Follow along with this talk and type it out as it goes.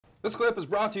This clip is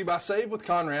brought to you by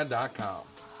SaveWithConrad.com.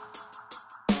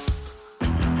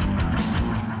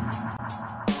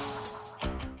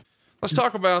 Let's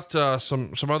talk about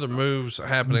some other moves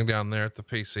happening down there at the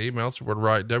PC. Meltzer would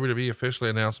write, WWE officially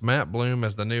announced Matt Bloom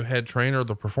as the new head trainer of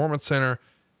the Performance Center.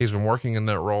 He's been working in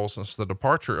that role since the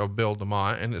departure of Bill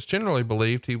DeMott, and it's generally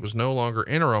believed he was no longer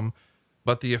interim,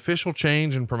 but the official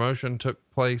change and promotion took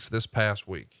place this past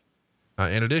week.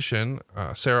 In addition,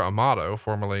 Sara Amato,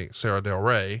 formerly Sara Del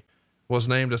Rey, was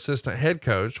named assistant head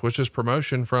coach, which is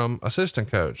promotion from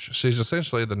assistant coach. She's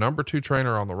essentially the number 2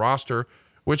 trainer on the roster,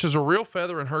 which is a real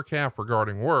feather in her cap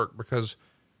regarding work, because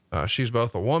she's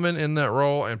both a woman in that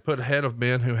role and put ahead of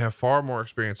men who have far more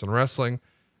experience in wrestling.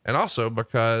 And also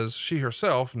because she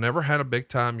herself never had a big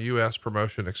time US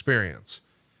promotion experience.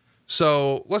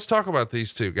 So let's talk about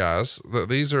these two guys.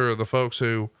 These are the folks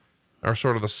who are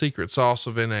sort of the secret sauce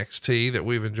of NXT that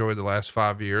we've enjoyed the last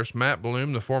 5 years. Matt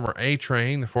Bloom, the former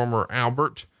A-Train, the former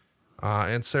Albert,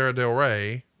 and Sara Del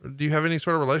Rey. Do you have any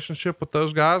sort of relationship with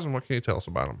those guys, and what can you tell us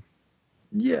about them?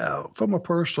 Yeah, from a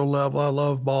personal level, I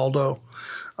love Baldo.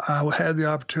 I had the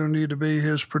opportunity to be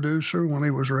his producer when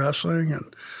he was wrestling,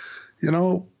 and,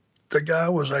 the guy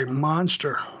was a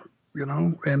monster,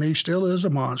 and he still is a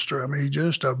monster. I mean, he's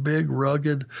just a big,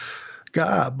 rugged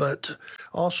guy, but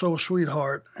also a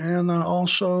sweetheart. And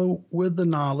also with the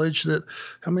knowledge that,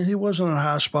 he wasn't a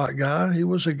high spot guy. He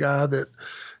was a guy that,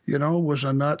 was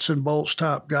a nuts and bolts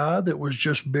type guy that was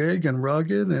just big and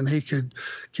rugged, and he could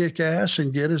kick ass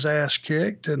and get his ass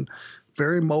kicked, and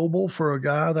very mobile for a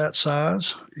guy that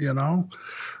size, He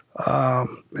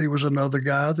was another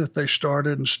guy that they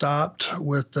started and stopped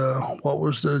with, what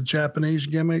was the Japanese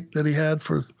gimmick that he had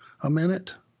for a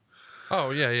minute?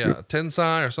 Oh yeah.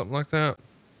 Tensai or something like that.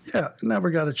 Yeah. Never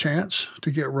got a chance to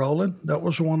get rolling. That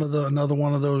was another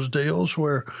one of those deals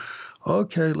where,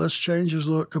 okay, let's change his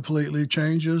look completely,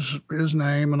 change his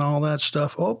name and all that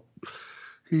stuff. Oh,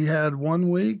 he had 1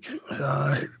 week.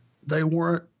 They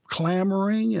weren't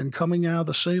clamoring and coming out of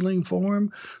the ceiling for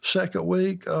him. Second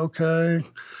week. Okay.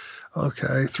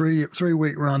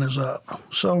 3-week run is up.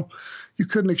 So you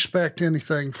couldn't expect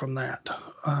anything from that.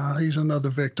 He's another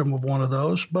victim of one of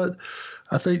those, but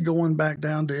I think going back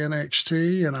down to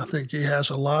NXT, and I think he has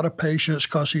a lot of patience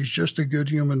because he's just a good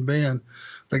human being,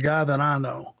 the guy that I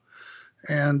know.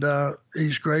 And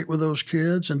he's great with those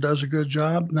kids and does a good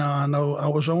job. Now, I know I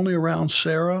was only around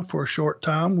Sara for a short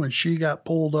time when she got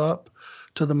pulled up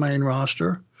to the main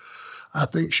roster. I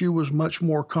think she was much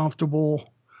more comfortable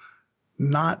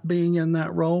not being in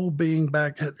that role, being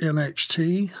back at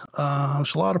NXT.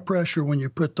 It's a lot of pressure when you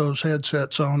put those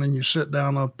headsets on and you sit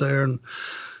down up there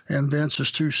and Vince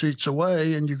is 2 seats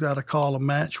away and you got to call a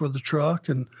match with the truck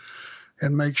and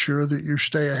make sure that you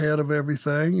stay ahead of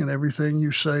everything and everything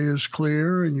you say is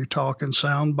clear and you talk in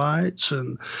sound bites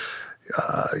and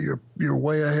you're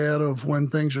way ahead of when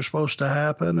things are supposed to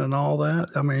happen and all that.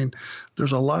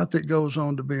 There's a lot that goes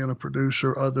on to being a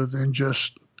producer other than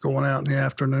just going out in the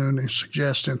afternoon and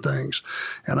suggesting things.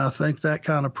 And I think that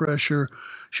kind of pressure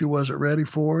she wasn't ready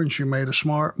for, and she made a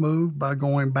smart move by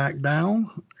going back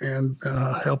down and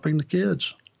helping the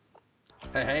kids.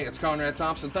 Hey, it's Conrad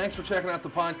Thompson. Thanks for checking out the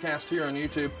podcast here on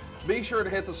YouTube. Be sure to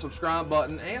hit the subscribe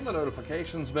button and the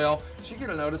notifications bell so you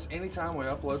get a notice anytime we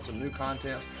upload some new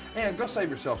content. And go save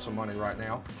yourself some money right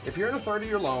now. If you're in a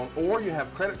 30-year loan or you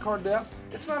have credit card debt,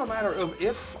 it's not a matter of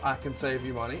if I can save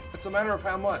you money. It's a matter of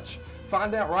how much.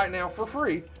 Find out right now for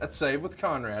free at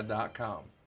SaveWithConrad.com.